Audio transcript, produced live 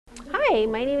Hi,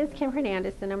 my name is Kim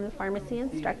Hernandez and I'm the pharmacy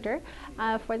instructor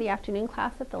for the afternoon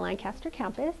class at the Lancaster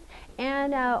campus.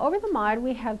 And over the mod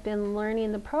we have been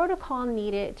learning the protocol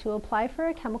needed to apply for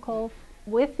a chemical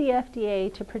with the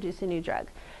FDA to produce a new drug.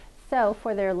 So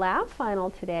for their lab final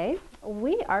today,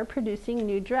 we are producing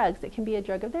new drugs. It can be a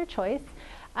drug of their choice.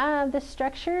 The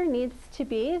structure needs to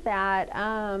be that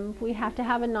we have to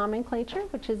have a nomenclature,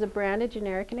 which is a brand, a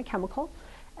generic, and a chemical,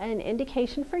 an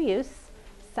indication for use,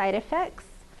 side effects.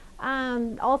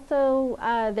 Also,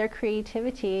 their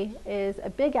creativity is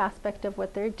a big aspect of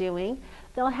what they're doing.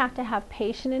 They'll have to have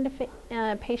patient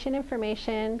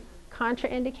information,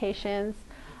 contraindications,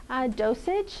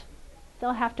 dosage.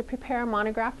 They'll have to prepare a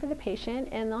monograph for the patient,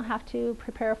 and they'll have to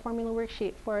prepare a formula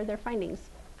worksheet for their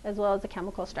findings, as well as a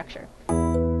chemical structure.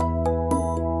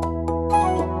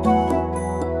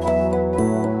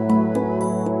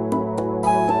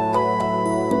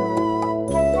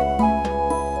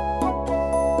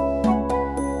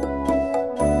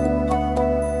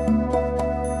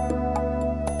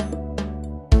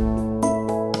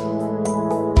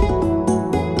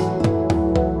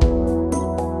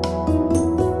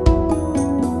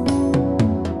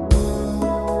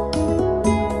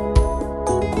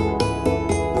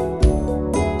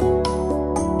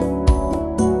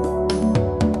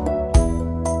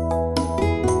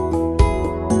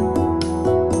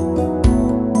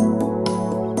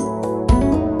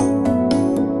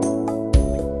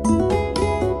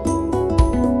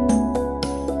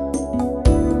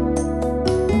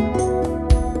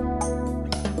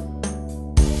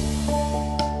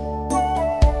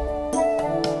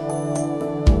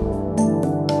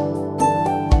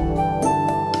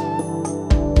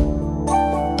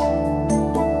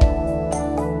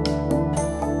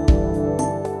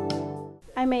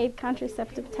 I made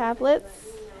contraceptive tablets,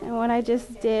 and what I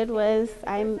just did was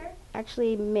I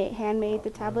actually handmade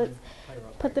the tablets,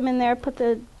 put them in there, put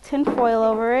the tin foil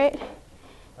over it,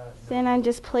 then I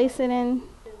just place it in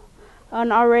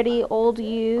an already old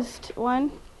used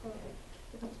one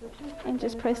and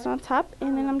just press it on top,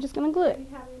 and then I'm just going to glue it.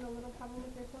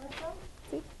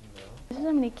 This is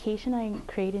a medication I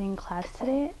created in class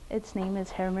today. Its name is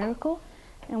Hair Miracle,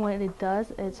 and what it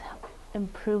does is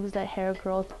improves the hair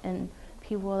growth in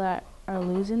people that are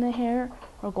losing the hair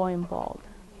or going bald.